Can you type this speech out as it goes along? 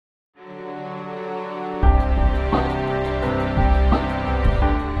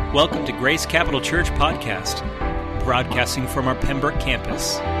Welcome to Grace Capital Church Podcast, broadcasting from our Pembroke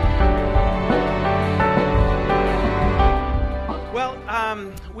campus. Well,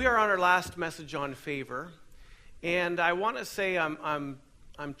 we are on our last message on favor, and I want to say I'm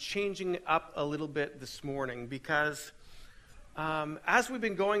changing up a little bit this morning because as we've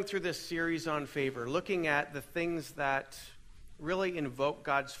been going through this series on favor, looking at the things that really invoke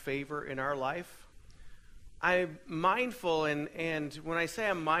God's favor in our life, I'm mindful, and when I say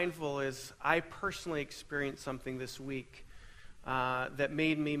I'm mindful is I personally experienced something this week that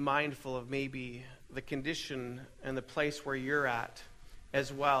made me mindful of maybe the condition and the place where you're at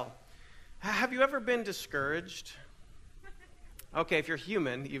as well. Have you ever been discouraged? Okay, if you're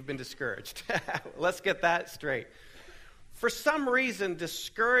human, you've been discouraged. Let's get that straight. For some reason,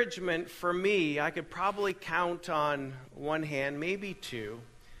 discouragement for me, I could probably count on one hand, maybe two.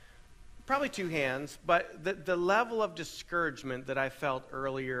 Probably two hands, but the level of discouragement that I felt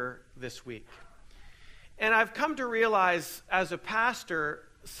earlier this week. And I've come to realize as a pastor,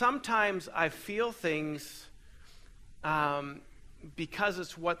 sometimes I feel things because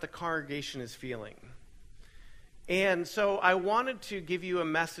it's what the congregation is feeling. And so I wanted to give you a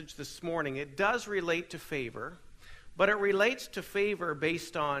message this morning. It does relate to favor, but it relates to favor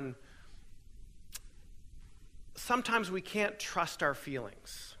based on sometimes we can't trust our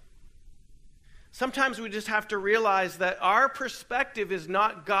feelings. Sometimes we just have to realize that our perspective is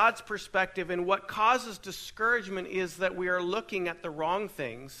not God's perspective, and what causes discouragement is that we are looking at the wrong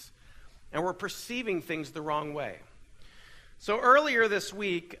things and we're perceiving things the wrong way. So earlier this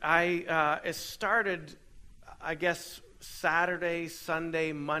week, it started, I guess, Saturday,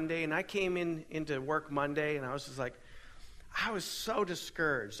 Sunday, Monday, and I came into work Monday, and I was just like, I was so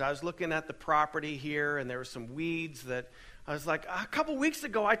discouraged. I was looking at the property here, and there were some weeds that I was like, a couple weeks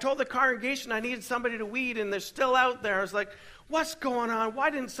ago, I told the congregation I needed somebody to weed, and they're still out there. I was like, what's going on?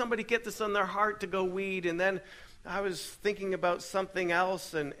 Why didn't somebody get this on their heart to go weed? And then I was thinking about something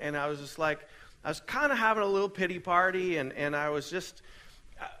else, and I was just like, I was kind of having a little pity party, and I was just,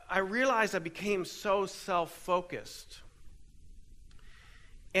 I realized I became so self-focused.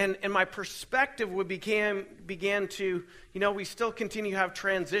 And my perspective began to, we still continue to have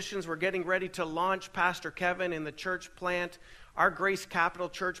transitions. We're getting ready to launch Pastor Kevin in the church plant, our Grace Capital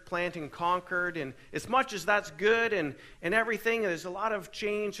Church plant in Concord. And as much as that's good and everything, there's a lot of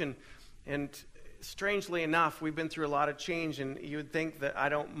change. And strangely enough, we've been through a lot of change. And you would think that I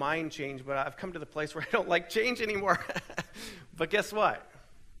don't mind change, but I've come to the place where I don't like change anymore. But guess what?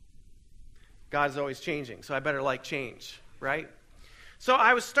 God's always changing, so I better like change, right? So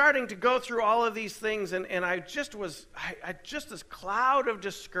I was starting to go through all of these things, and I just this cloud of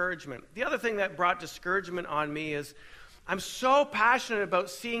discouragement. The other thing that brought discouragement on me is I'm so passionate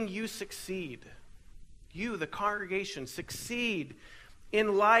about seeing you succeed. You, the congregation, succeed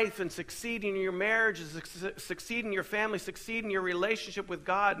in life and succeed in your marriage, succeed in your family, succeed in your relationship with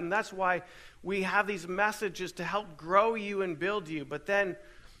God. And that's why we have these messages to help grow you and build you. But then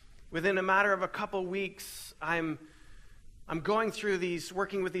within a matter of a couple weeks, I'm going through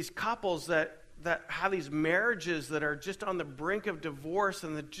working with these couples that have these marriages that are just on the brink of divorce,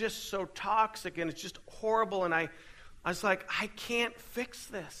 and they're just so toxic, and it's just horrible. And I was like, I can't fix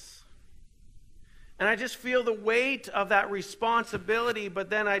this. And I just feel the weight of that responsibility, but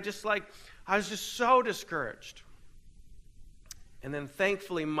then I was just so discouraged. And then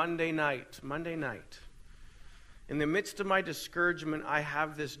thankfully Monday night, in the midst of my discouragement, I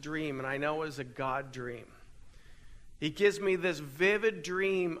have this dream, and I know it was a God dream. He gives me this vivid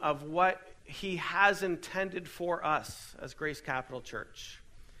dream of what he has intended for us as Grace Capital Church.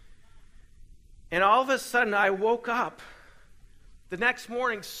 And all of a sudden, I woke up the next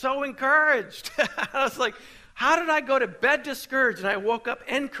morning so encouraged. I was like, how did I go to bed discouraged and I woke up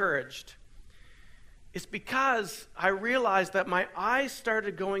encouraged? It's because I realized that my eyes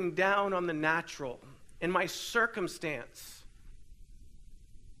started going down on the natural and my circumstance.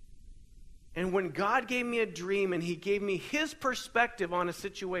 And when God gave me a dream and he gave me his perspective on a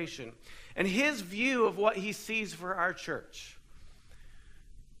situation and his view of what he sees for our church,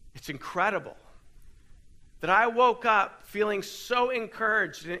 it's incredible that I woke up feeling so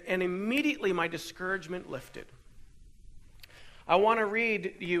encouraged, and immediately my discouragement lifted. I want to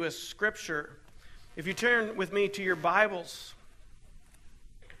read you a scripture. If you turn with me to your Bibles,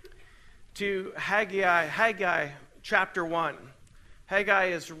 to Haggai chapter 1. Haggai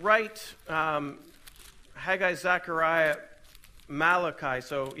is Haggai, Zechariah, Malachi.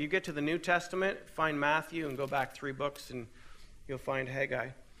 So you get to the New Testament, find Matthew, and go back 3 books, and you'll find Haggai.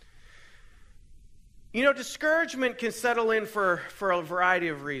 Discouragement can settle in for a variety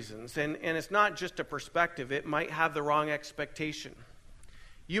of reasons, and it's not just a perspective. It might have the wrong expectation.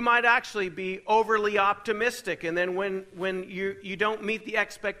 You might actually be overly optimistic, and then when you don't meet the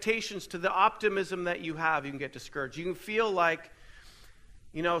expectations to the optimism that you have, you can get discouraged. You can feel like,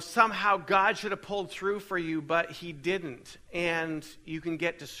 somehow God should have pulled through for you, but he didn't, and you can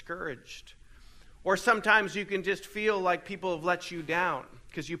get discouraged. Or sometimes you can just feel like people have let you down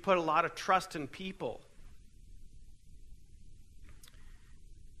because you put a lot of trust in people.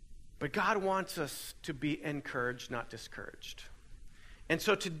 But God wants us to be encouraged, not discouraged. And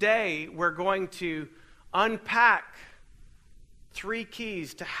so today we're going to unpack 3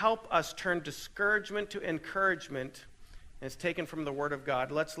 keys to help us turn discouragement to encouragement. And it's taken from the Word of God.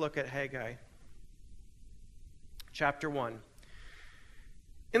 Let's look at Haggai. Chapter 1.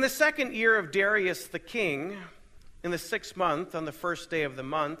 In the 2nd year of Darius the king, in the 6th month, on the 1st day of the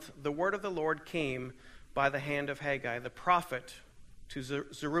month, the word of the Lord came by the hand of Haggai, the prophet, to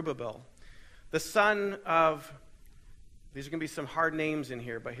Zerubbabel, the son of, these are going to be some hard names in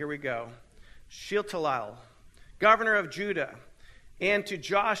here, but here we go, Shealtiel, governor of Judah, and to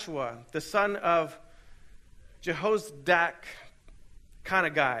Joshua, the son of Jehozadak, kind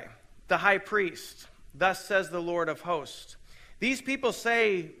of guy, the high priest. Thus says the Lord of hosts. These people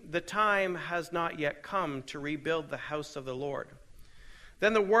say the time has not yet come to rebuild the house of the Lord.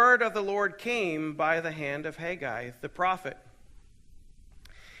 Then the word of the Lord came by the hand of Haggai, the prophet.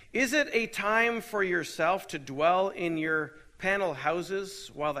 Is it a time for yourself to dwell in your panel houses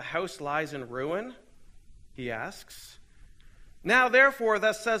while the house lies in ruin? He asks. Now therefore,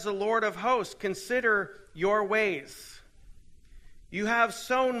 thus says the Lord of hosts, consider your ways. You have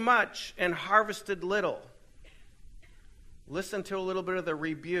sown much and harvested little. Listen to a little bit of the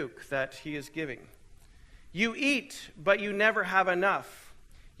rebuke that he is giving. You eat, but you never have enough.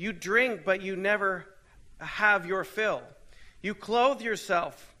 You drink, but you never have your fill. You clothe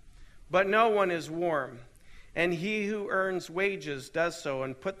yourself, but no one is warm. And he who earns wages does so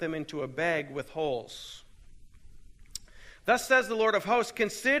and put them into a bag with holes. Thus says the Lord of hosts,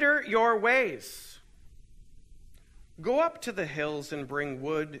 consider your ways. Go up to the hills and bring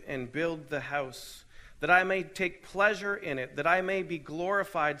wood and build the house, that I may take pleasure in it, that I may be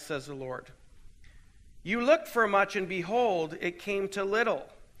glorified, says the Lord. You looked for much, and behold, it came to little.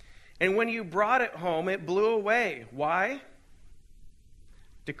 And when you brought it home, it blew away. Why?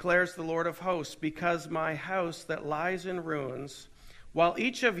 Declares the Lord of hosts, because my house that lies in ruins, while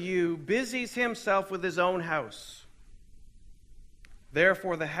each of you busies himself with his own house.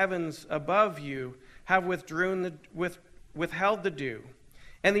 Therefore the heavens above you have withheld the dew,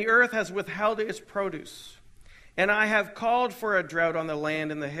 and the earth has withheld its produce. And I have called for a drought on the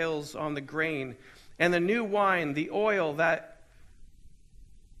land and the hills, on the grain, and the new wine, the oil that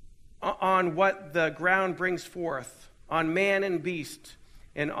on what the ground brings forth, on man and beast,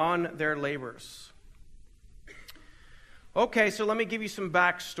 and on their labors. Okay, so let me give you some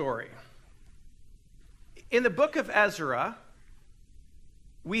backstory. In the book of Ezra,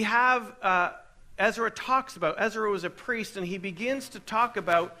 we have Ezra was a priest, and he begins to talk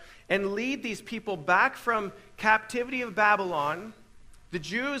about and lead these people back from captivity of Babylon. The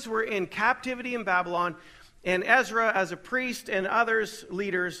Jews were in captivity in Babylon, and Ezra, as a priest and others,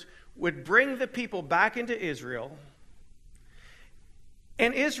 leaders, would bring the people back into Israel.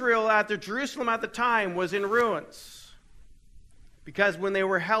 And Israel, Jerusalem at the time, was in ruins, because when they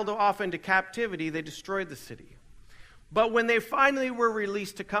were held off into captivity, they destroyed the city. But when they finally were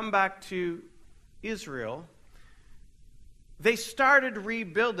released to come back to Israel, they started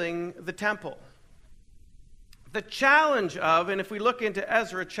rebuilding the temple. The challenge of, and if we look into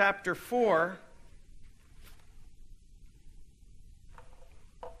Ezra chapter 4,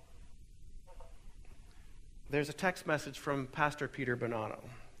 there's a text message from Pastor Peter Bonanno.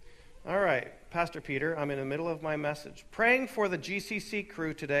 All right, Pastor Peter, I'm in the middle of my message. Praying for the GCC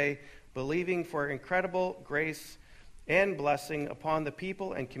crew today, believing for incredible grace and blessing upon the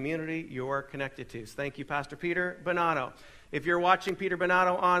people and community you're connected to. Thank you, Pastor Peter Bonanno. If you're watching Peter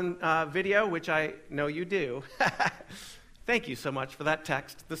Bonanno on video, which I know you do, thank you so much for that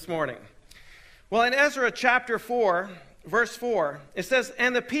text this morning. Well, in Ezra chapter 4, verse 4, it says,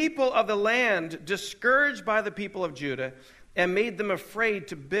 and the people of the land discouraged by the people of Judah and made them afraid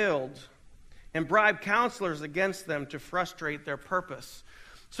to build and bribe counselors against them to frustrate their purpose.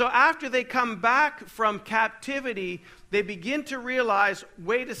 So after they come back from captivity, they begin to realize,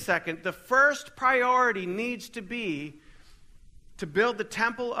 wait a second, the first priority needs to be to build the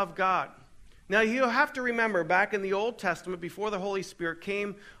temple of God. Now you have to remember, back in the Old Testament, before the Holy Spirit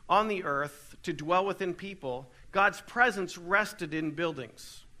came on the earth to dwell within people, God's presence rested in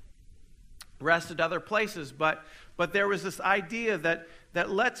buildings, rested other places, but there was this idea that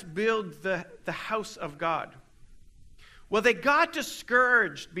let's build the house of God. Well, they got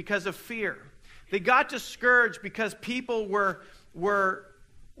discouraged because of fear. They got discouraged because people were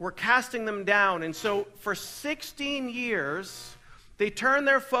casting them down. And so for 16 years, they turned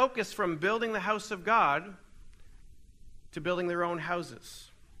their focus from building the house of God to building their own houses.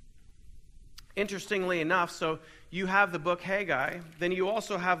 Interestingly enough, so you have the book Haggai, then you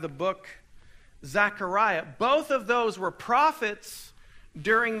also have the book Zechariah. Both of those were prophets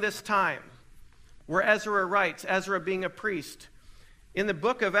during this time, where Ezra writes, Ezra being a priest. In the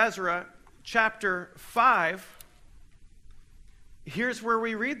book of Ezra, chapter 5, here's where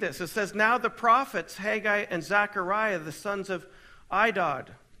we read this. It says, "Now the prophets Haggai and Zechariah, the sons of Idod,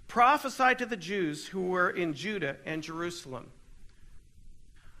 prophesied to the Jews who were in Judah and Jerusalem."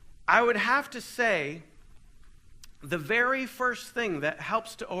 I would have to say the very first thing that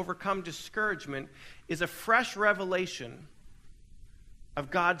helps to overcome discouragement is a fresh revelation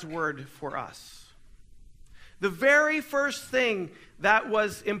of God's word for us. The very first thing that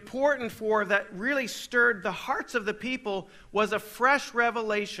was important that really stirred the hearts of the people was a fresh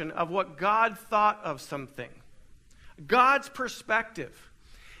revelation of what God thought of something. God's perspective.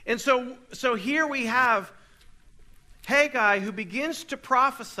 And so here we have Haggai who begins to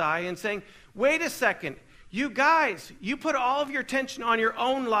prophesy and saying, wait a second, you guys, you put all of your attention on your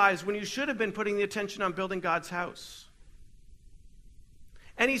own lives when you should have been putting the attention on building God's house.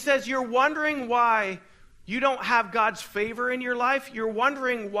 And he says, you're wondering why you don't have God's favor in your life. You're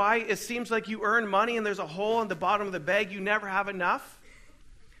wondering why it seems like you earn money and there's a hole in the bottom of the bag. You never have enough.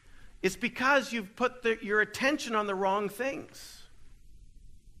 It's because you've put your attention on the wrong things.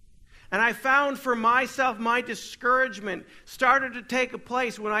 And I found for myself, my discouragement started to take a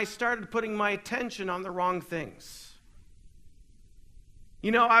place when I started putting my attention on the wrong things.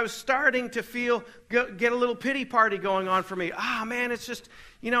 You know, I was starting to get a little pity party going on for me. Man, it's just,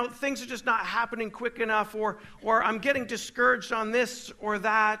 things are just not happening quick enough, or I'm getting discouraged on this or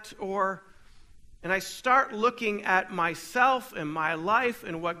that, and I start looking at myself and my life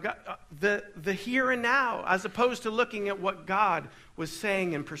and what God, the here and now, as opposed to looking at what God was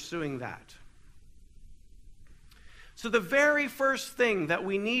saying and pursuing that. So the very first thing that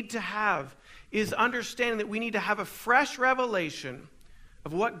we need to have is understanding that we need to have a fresh revelation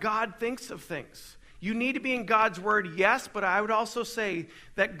of what God thinks of things. You need to be in God's word, yes, but I would also say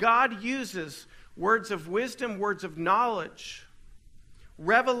that God uses words of wisdom, words of knowledge,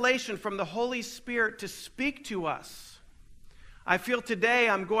 revelation from the Holy Spirit to speak to us. I feel today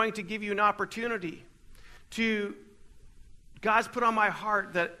I'm going to give you an opportunity God's put on my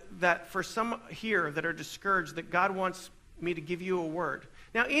heart that for some here that are discouraged, that God wants me to give you a word.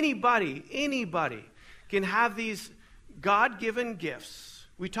 Now anybody can have these God-given gifts.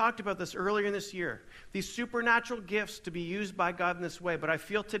 We talked about this earlier in this year. These supernatural gifts to be used by God in this way. But I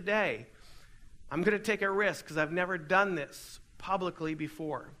feel today I'm going to take a risk because I've never done this publicly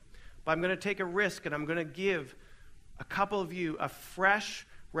before. But I'm going to take a risk and I'm going to give a couple of you a fresh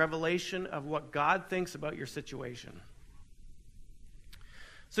revelation of what God thinks about your situation.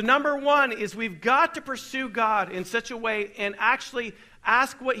 So number one is we've got to pursue God in such a way and actually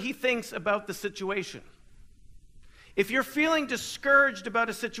ask what he thinks about the situation. If you're feeling discouraged about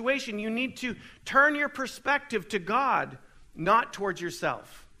a situation, you need to turn your perspective to God, not towards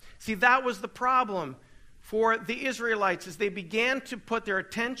yourself. See, that was the problem for the Israelites as they began to put their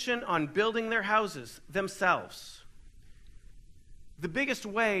attention on building their houses themselves. The biggest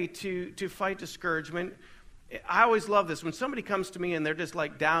way to fight discouragement, I always love this. When somebody comes to me and they're just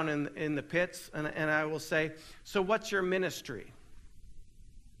like down in the pits, and I will say, so what's your ministry?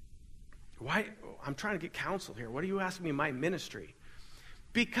 Why? I'm trying to get counsel here. What are you asking me my ministry?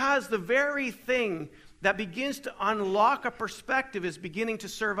 Because the very thing that begins to unlock a perspective is beginning to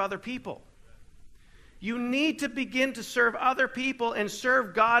serve other people. You need to begin to serve other people and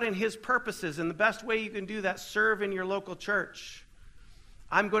serve God and his purposes. And the best way you can do that, serve in your local church.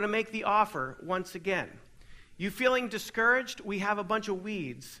 I'm going to make the offer once again. You feeling discouraged? We have a bunch of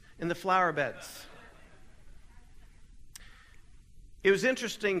weeds in the flower beds. It was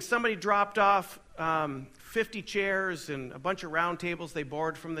interesting. Somebody dropped off 50 chairs and a bunch of round tables they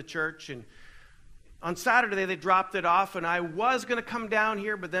borrowed from the church. And on Saturday, they dropped it off, and I was going to come down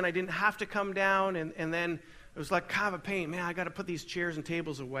here, but then I didn't have to come down. And then it was like kind of a pain. Man, I got to put these chairs and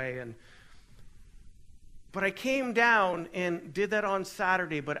tables away. But I came down and did that on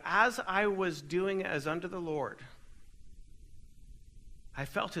Saturday. But as I was doing it as unto the Lord, I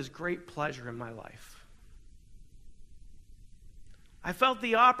felt his great pleasure in my life. I felt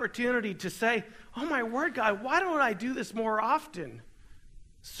the opportunity to say, oh my word, God, why don't I do this more often?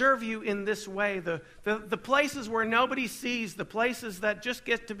 Serve you in this way. The places where nobody sees, the places that just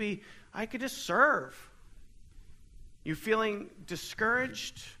get to be, I could just serve. You feeling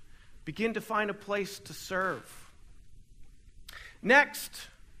discouraged? Begin to find a place to serve. Next,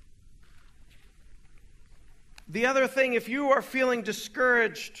 the other thing, if you are feeling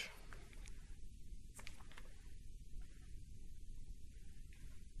discouraged,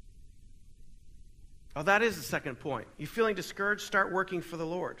 that is the second point. You feeling discouraged? Start working for the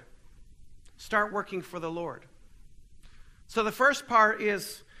Lord. Start working for the Lord. So the first part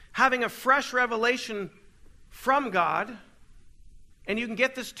is having a fresh revelation from God. And you can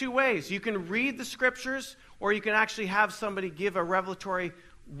get this two ways. You can read the scriptures, or you can actually have somebody give a revelatory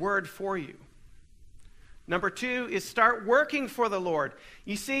word for you. Number two is start working for the Lord.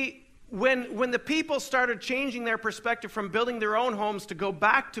 You see, when the people started changing their perspective from building their own homes to go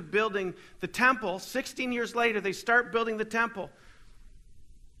back to building the temple, 16 years later, they start building the temple.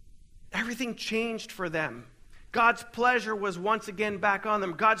 Everything changed for them. God's pleasure was once again back on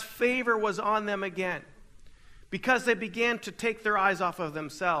them. God's favor was on them again, because they began to take their eyes off of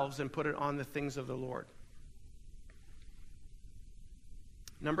themselves and put it on the things of the Lord.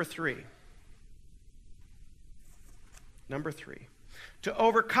 Number three. To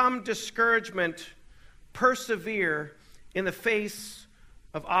overcome discouragement, persevere in the face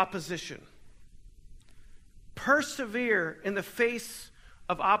of opposition. Persevere in the face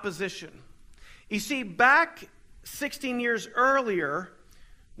of opposition. You see, back 16 years earlier,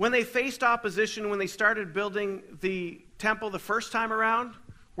 when they faced opposition, when they started building the temple the first time around,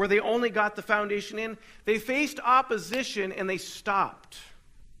 where they only got the foundation in, they faced opposition and they stopped.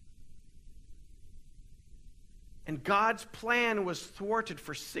 And God's plan was thwarted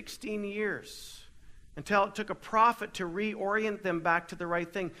for 16 years until it took a prophet to reorient them back to the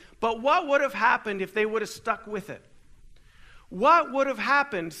right thing. But what would have happened if they would have stuck with it? What would have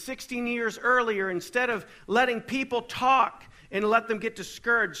happened 16 years earlier instead of letting people talk and let them get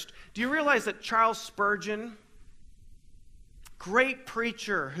discouraged? Do you realize that Charles Spurgeon, great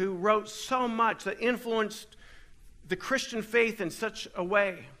preacher who wrote so much that influenced the Christian faith in such a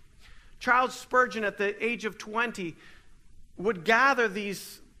way, Charles Spurgeon at the age of 20 would gather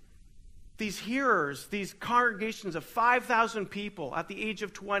these hearers, these congregations of 5,000 people at the age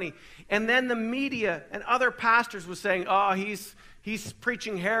of 20, and then the media and other pastors were saying, he's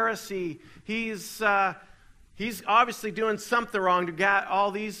preaching heresy, he's obviously doing something wrong to get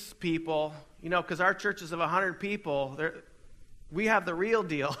all these people, because our church is of 100 people. We have the real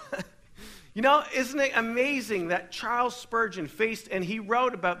deal. Isn't it amazing that Charles Spurgeon faced, and he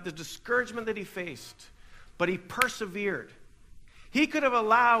wrote about the discouragement that he faced, but he persevered. He could have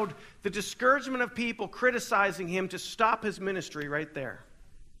allowed the discouragement of people criticizing him to stop his ministry right there.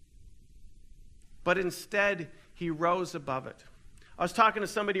 But instead, he rose above it. I was talking to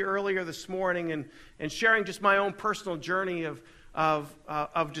somebody earlier this morning and sharing just my own personal journey of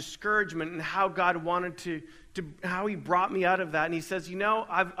discouragement and how God wanted to how he brought me out of that. And he says,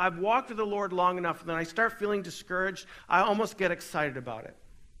 I've walked with the Lord long enough, and then I start feeling discouraged. I almost get excited about it.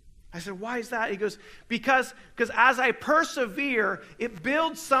 I said, why is that? He goes, because as I persevere, it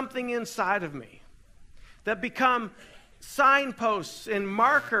builds something inside of me that become signposts and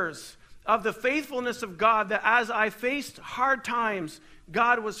markers of the faithfulness of God, that as I faced hard times,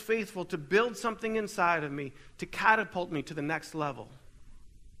 God was faithful to build something inside of me to catapult me to the next level.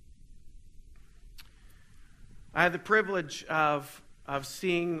 I had the privilege of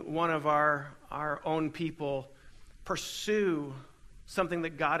seeing one of our own people pursue something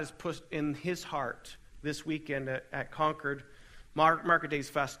that God has put in his heart this weekend at Concord Market Days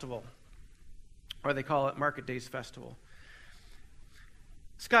Festival, or they call it Market Days Festival.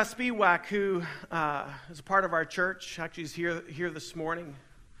 Scott Spiewak, who is a part of our church, actually is here this morning.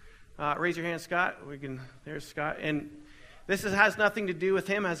 Raise your hand, Scott. There's Scott. And this has nothing to do with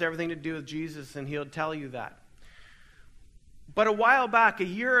him, has everything to do with Jesus, and he'll tell you that. But a while back, a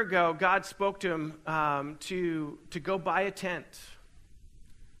year ago, God spoke to him to go buy a tent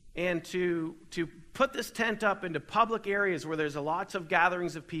and to put this tent up into public areas where there's lots of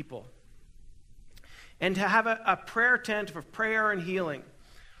gatherings of people, and to have a prayer tent for prayer and healing.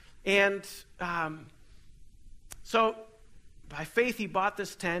 And so by faith he bought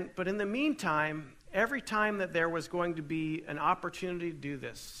this tent, but in the meantime, every time that there was going to be an opportunity to do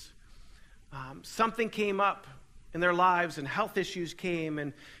this, something came up in their lives, and health issues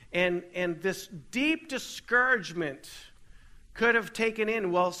came, and this deep discouragement could have taken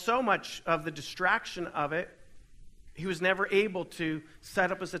in, so much of the distraction of it, he was never able to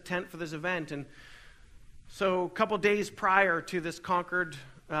set up as a tent for this event. And so a couple days prior to this Concord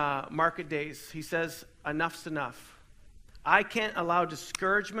Market Days, he says, enough's enough. I can't allow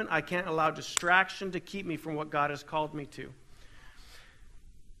discouragement, I can't allow distraction to keep me from what God has called me to.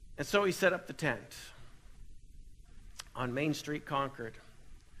 And so he set up the tent. on Main Street, Concord.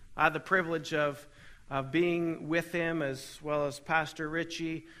 I had the privilege of being with him, as well as Pastor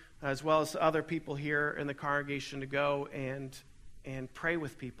Richie, as well as other people here in the congregation, to go and pray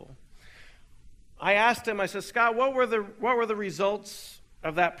with people. I asked him, I said, Scott, what were the results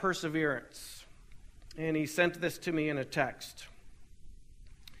of that perseverance? And he sent this to me in a text.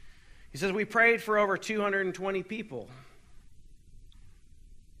 He says, we prayed for over 220 people.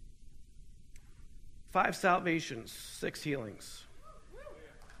 5 salvations, 6 healings.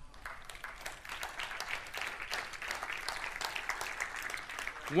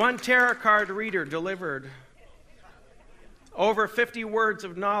 One tarot card reader delivered over 50 words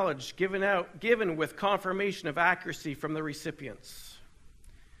of knowledge given with confirmation of accuracy from the recipients.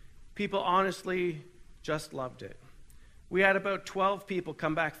 People honestly just loved it. We had about 12 people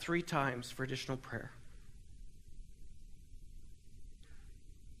come back 3 times for additional prayer.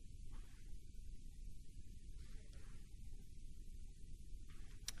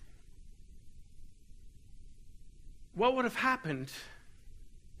 What would have happened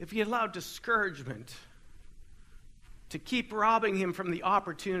if he allowed discouragement to keep robbing him from the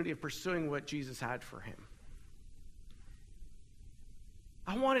opportunity of pursuing what Jesus had for him?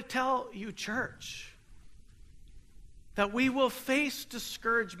 I want to tell you, church, that we will face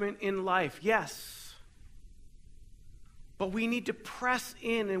discouragement in life, yes. But we need to press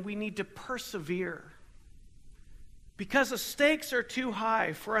in and we need to persevere. Because the stakes are too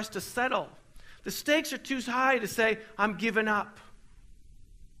high for us to settle. The stakes are too high to say, I'm giving up.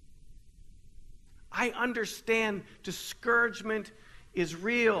 I understand discouragement is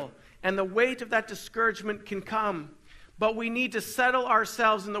real, and the weight of that discouragement can come. But we need to settle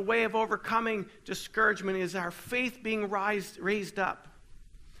ourselves in the way of overcoming discouragement is our faith being raised up.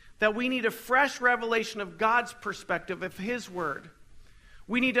 That we need a fresh revelation of God's perspective, of His Word.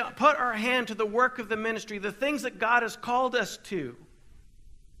 We need to put our hand to the work of the ministry, the things that God has called us to.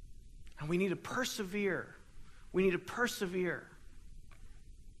 And we need to persevere. We need to persevere.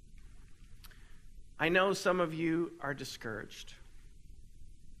 I know some of you are discouraged,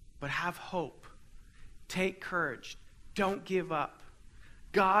 but have hope. Take courage. Don't give up.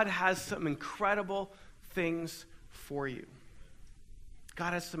 God has some incredible things for you.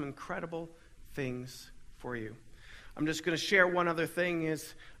 God has some incredible things for you. I'm just going to share one other thing.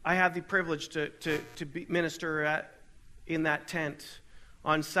 Is I had the privilege to minister in that tent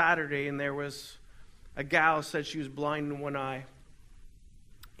on Saturday, and there was a gal who said she was blind in one eye.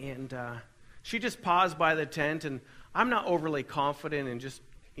 And she just paused by the tent, and I'm not overly confident in just,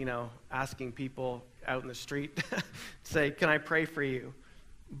 asking people out in the street to say, can I pray for you?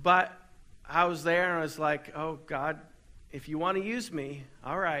 But I was there, and I was like, oh, God, if you want to use me,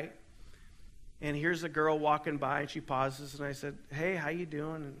 all right. And here's a girl walking by, and she pauses, and I said, hey, how you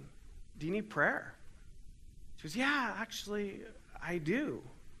doing? And do you need prayer? She goes, yeah, actually, I do.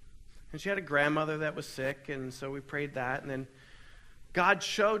 And she had a grandmother that was sick, and so we prayed that, and then God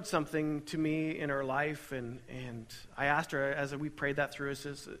showed something to me in her life, and I asked her as we prayed that through, I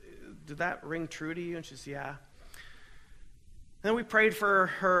says, did that ring true to you? And she says, yeah. And then we prayed for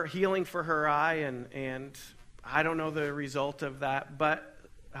her healing for her eye, and I don't know the result of that, but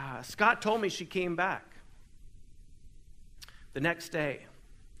Scott told me she came back the next day.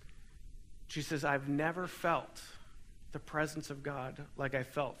 She says, I've never felt the presence of God like I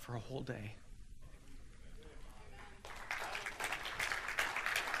felt for a whole day.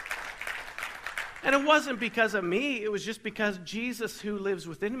 And it wasn't because of me. It was just because Jesus, who lives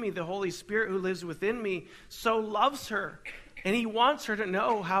within me, the Holy Spirit who lives within me, so loves her. And He wants her to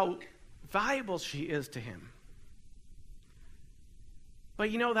know how valuable she is to Him.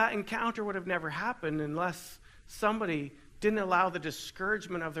 But that encounter would have never happened unless somebody didn't allow the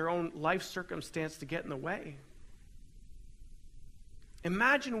discouragement of their own life circumstance to get in the way.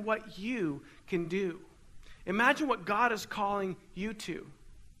 Imagine what you can do. Imagine what God is calling you to.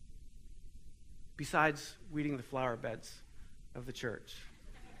 Besides weeding the flower beds of the church.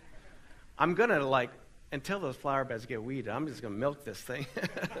 I'm going to, until those flower beds get weeded, I'm just going to milk this thing.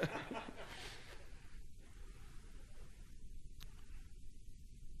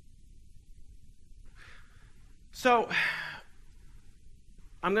 So,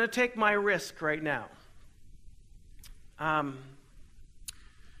 I'm going to take my risk right now.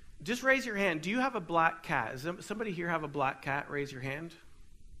 Just raise your hand. Do you have a black cat? Does somebody here have a black cat? Raise your hand.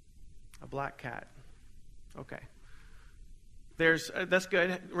 A black cat. Okay. That's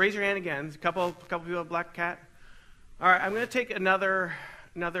good. Raise your hand again. A couple people have a black cat. All right, I'm going to take another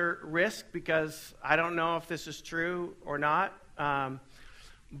risk because I don't know if this is true or not.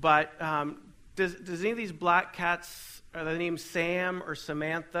 But does any of these black cats, are they named Sam or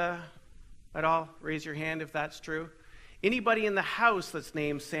Samantha at all? Raise your hand if that's true. Anybody in the house that's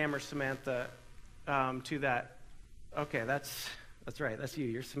named Sam or Samantha to that? Okay, that's right. That's you.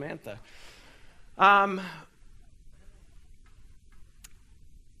 You're Samantha. All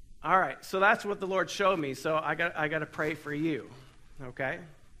right, so that's what the Lord showed me. So I got to pray for you, okay?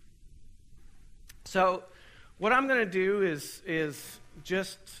 So what I'm going to do is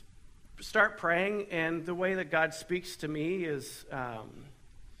just start praying, and the way that God speaks to me is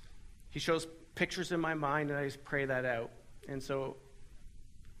he shows pictures in my mind, and I just pray that out. And so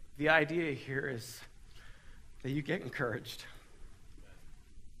the idea here is that you get encouraged.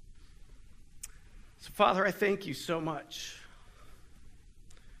 So, Father, I thank you so much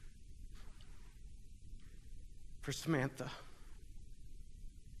for Samantha.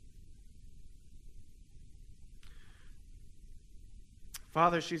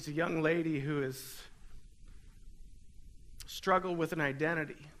 Father, she's a young lady who has struggled with an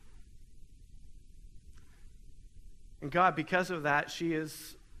identity. And God, because of that, she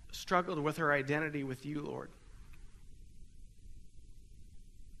has struggled with her identity with you, Lord.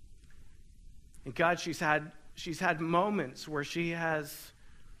 And God, she's had moments where she has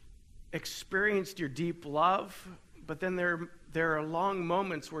experienced your deep love, but then there are long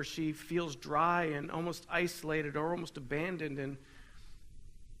moments where she feels dry and almost isolated or almost abandoned. And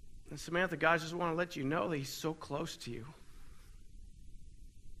Samantha, God, I just want to let you know that he's so close to you.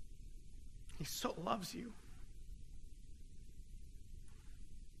 He so loves you.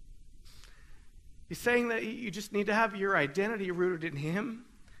 He's saying that you just need to have your identity rooted in him,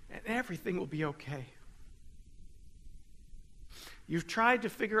 and everything will be okay. You've tried to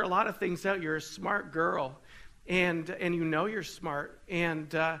figure a lot of things out. You're a smart girl, and you know you're smart,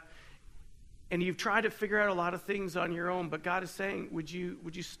 and you've tried to figure out a lot of things on your own. But God is saying, would you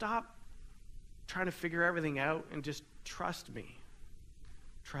stop trying to figure everything out and just trust me?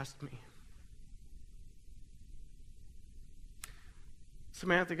 Trust me.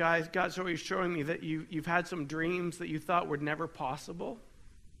 Samantha, guys, God's always showing me that you've had some dreams that you thought were never possible.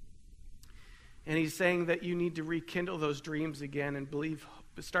 And he's saying that you need to rekindle those dreams again and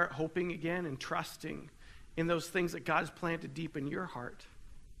start hoping again and trusting in those things that God's planted deep in your heart.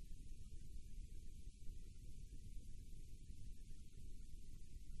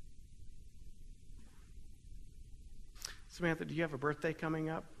 Samantha, do you have a birthday coming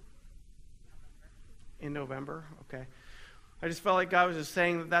up? In November? Okay. I just felt like God was just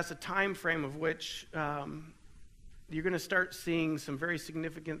saying that that's a time frame of which you're going to start seeing some very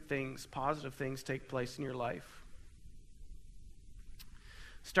significant things, positive things take place in your life.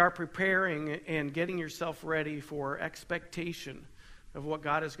 Start preparing and getting yourself ready for expectation of what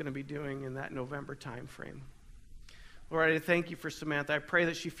God is going to be doing in that November time frame. Lord, I thank you for Samantha. I pray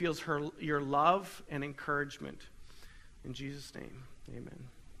that she feels your love and encouragement. In Jesus' name, amen.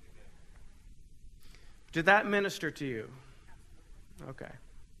 Did that minister to you? Okay.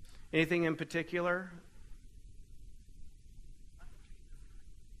 Anything in particular?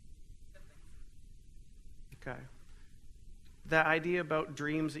 Okay. That idea about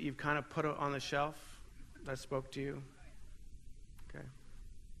dreams that you've kind of put on the shelf, that spoke to you? Okay.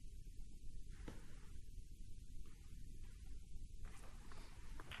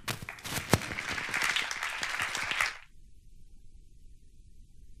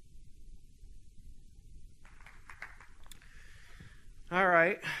 All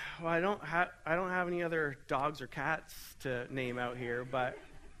right. Well, I don't have any other dogs or cats to name out here, but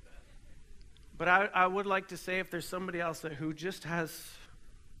I would like to say if there's somebody else who just has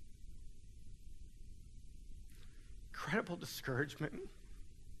incredible discouragement.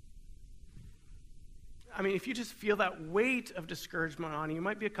 I mean, if you just feel that weight of discouragement on you,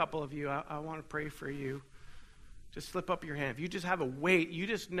 might be a couple of you. I want to pray for you. Just slip up your hand. If you just have a weight, you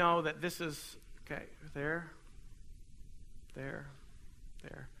just know that this is, okay, there.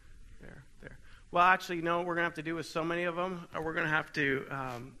 Well, actually, you know what we're going to have to do with so many of them? We're going to have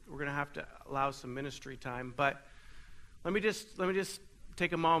to allow some ministry time. But let me just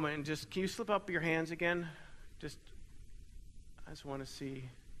take a moment and just, can you slip up your hands again? I just want to see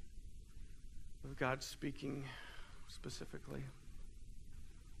if God's speaking specifically.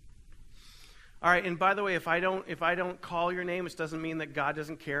 All right, and by the way, if I don't call your name, it doesn't mean that God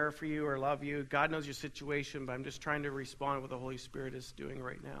doesn't care for you or love you. God knows your situation, but I'm just trying to respond to what the Holy Spirit is doing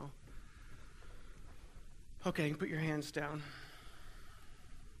right now. Okay, you can put your hands down.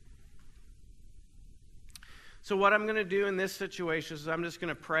 So what I'm going to do in this situation is I'm just going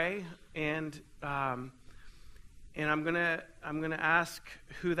to pray, and I'm going to ask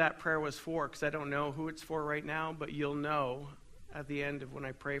who that prayer was for, because I don't know who it's for right now, but you'll know at the end of when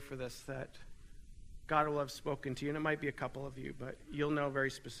I pray for this that God will have spoken to you, and it might be a couple of you, but you'll know very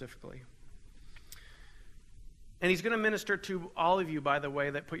specifically. And he's going to minister to all of you, by the way,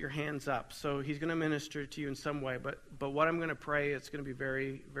 that put your hands up. So he's going to minister to you in some way. But what I'm going to pray, it's going to be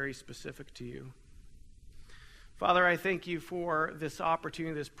very, very specific to you. Father, I thank you for this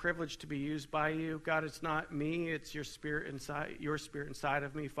opportunity, this privilege to be used by you. God, it's not me, it's your spirit inside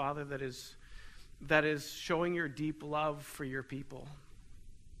of me, Father, that is showing your deep love for your people.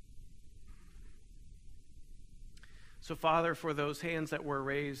 So, Father, for those hands that were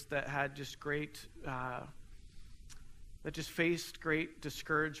raised that had just that just faced great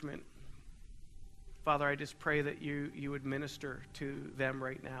discouragement, Father, I just pray that you would minister to them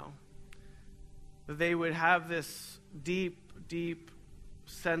right now. That they would have this deep, deep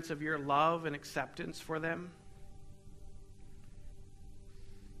sense of your love and acceptance for them.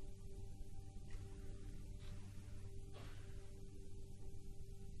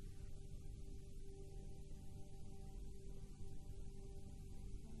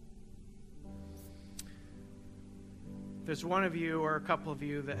 There's one of you or a couple of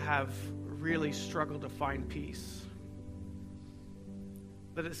you that have really struggled to find peace.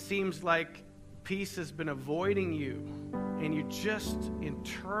 That it seems like peace has been avoiding you and you're just in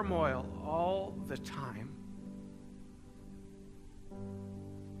turmoil all the time.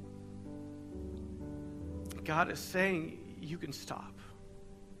 God is saying you can stop.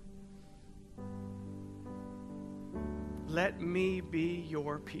 Let me be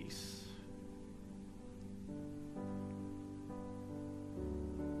your peace.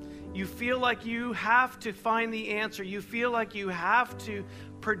 You feel like you have to find the answer. You feel like you have to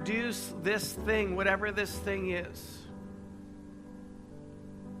produce this thing, whatever this thing is.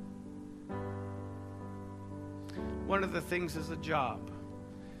 One of the things is a job.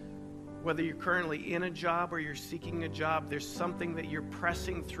 Whether you're currently in a job or you're seeking a job, there's something that you're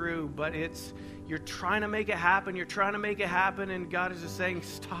pressing through, but you're trying to make it happen. You're trying to make it happen, and God is just saying,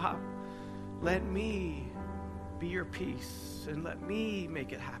 stop. Let me be your peace, and let me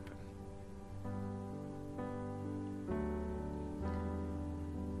make it happen.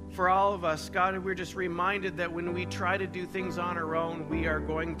 For all of us, God, we're just reminded that when we try to do things on our own,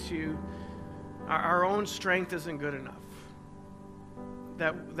 our own strength isn't good enough.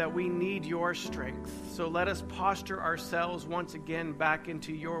 That we need your strength. So let us posture ourselves once again back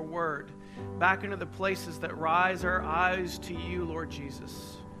into your word, back into the places that rise our eyes to you, Lord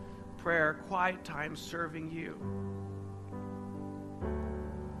Jesus. Prayer, quiet time serving you.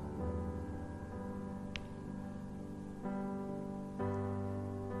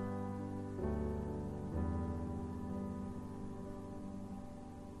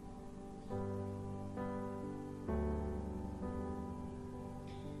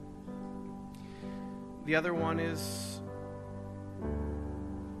 The other one is,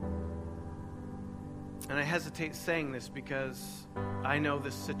 and I hesitate saying this because I know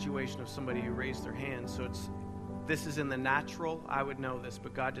this situation of somebody who raised their hand, so this is in the natural. I would know this,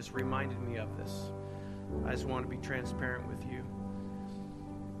 but God just reminded me of this. I just want to be transparent with you.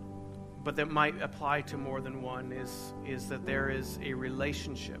 But that might apply to more than one is that there is a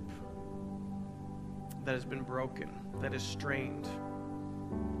relationship that has been broken, that is strained.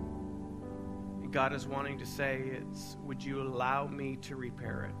 God is wanting to say, would you allow me to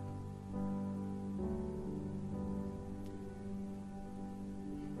repair it?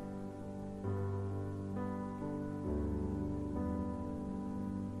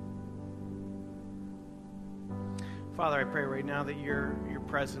 Father, I pray right now that your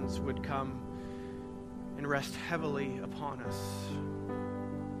presence would come and rest heavily upon us.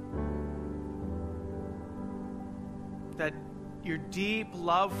 That your deep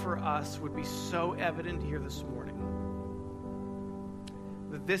love for us would be so evident here this morning.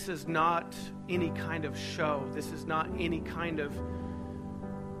 That this is not any kind of show. This is not any kind of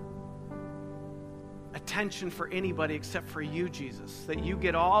attention for anybody except for you, Jesus. That you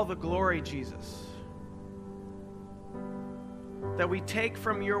get all the glory, Jesus. That we take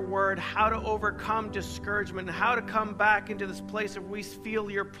from your word how to overcome discouragement and how to come back into this place of we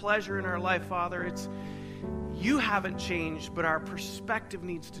feel your pleasure in our life, Father. You haven't changed, but our perspective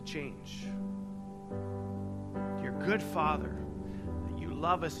needs to change. You're a good Father, that you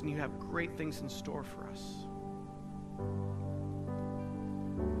love us and you have great things in store for us.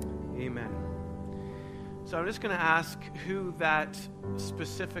 Amen. So I'm just going to ask who that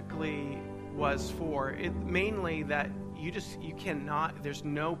specifically was for. Mainly that you cannot, there's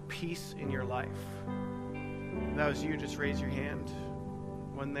no peace in your life. If that was you, just raise your hand.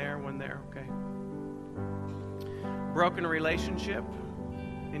 One there, okay. Broken relationship.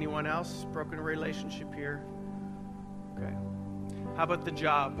 Anyone else? Broken relationship here? Okay. How about the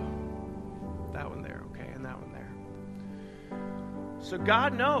job? That one there, okay, and that one there. So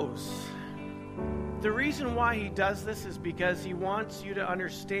God knows. The reason why he does this is because he wants you to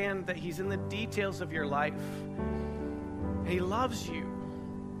understand that he's in the details of your life. He loves you,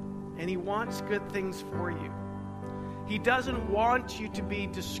 and he wants good things for you. He doesn't want you to be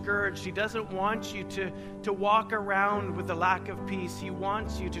discouraged. He doesn't want you to walk around with a lack of peace. He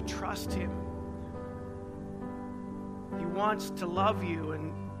wants you to trust him. He wants to love you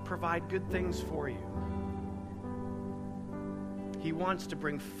and provide good things for you. He wants to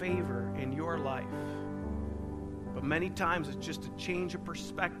bring favor in your life. But many times it's just a change of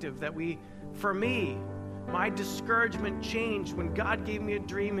perspective that for me, my discouragement changed when God gave me a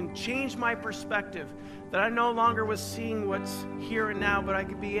dream and changed my perspective, that I no longer was seeing what's here and now, but I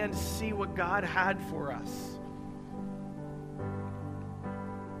began to see what God had for us.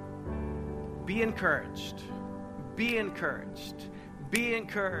 Be encouraged. Be encouraged. Be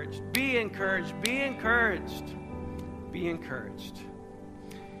encouraged. Be encouraged. Be encouraged. Be encouraged.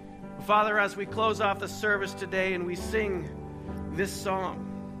 Father, as we close off the service today and we sing this song,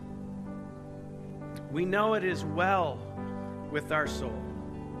 we know it is well with our soul.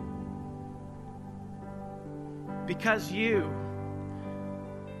 Because you,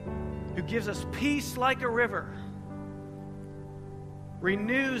 who gives us peace like a river,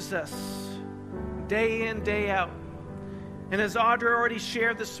 renews us day in, day out. And as Audra already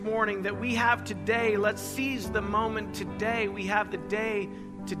shared this morning, that we have today, let's seize the moment today. We have the day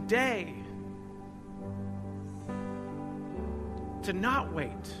today to not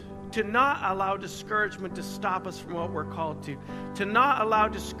wait, to not allow discouragement to stop us from what we're called to not allow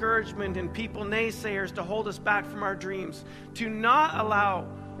discouragement and people naysayers to hold us back from our dreams, to not allow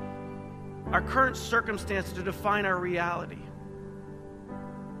our current circumstance to define our reality.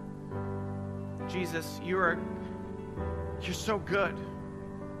 Jesus, you're so good.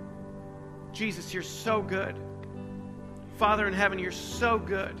 Jesus, you're so good. Father in heaven, you're so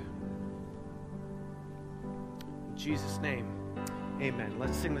good. In Jesus' name, amen.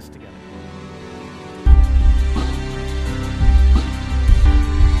 Let's sing this together.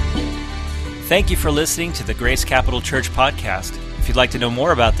 Thank you for listening to the Grace Capital Church podcast. If you'd like to know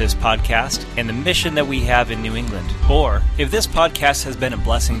more about this podcast and the mission that we have in New England, or if this podcast has been a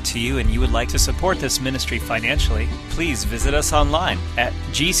blessing to you and you would like to support this ministry financially, please visit us online at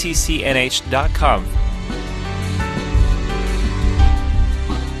gccnh.com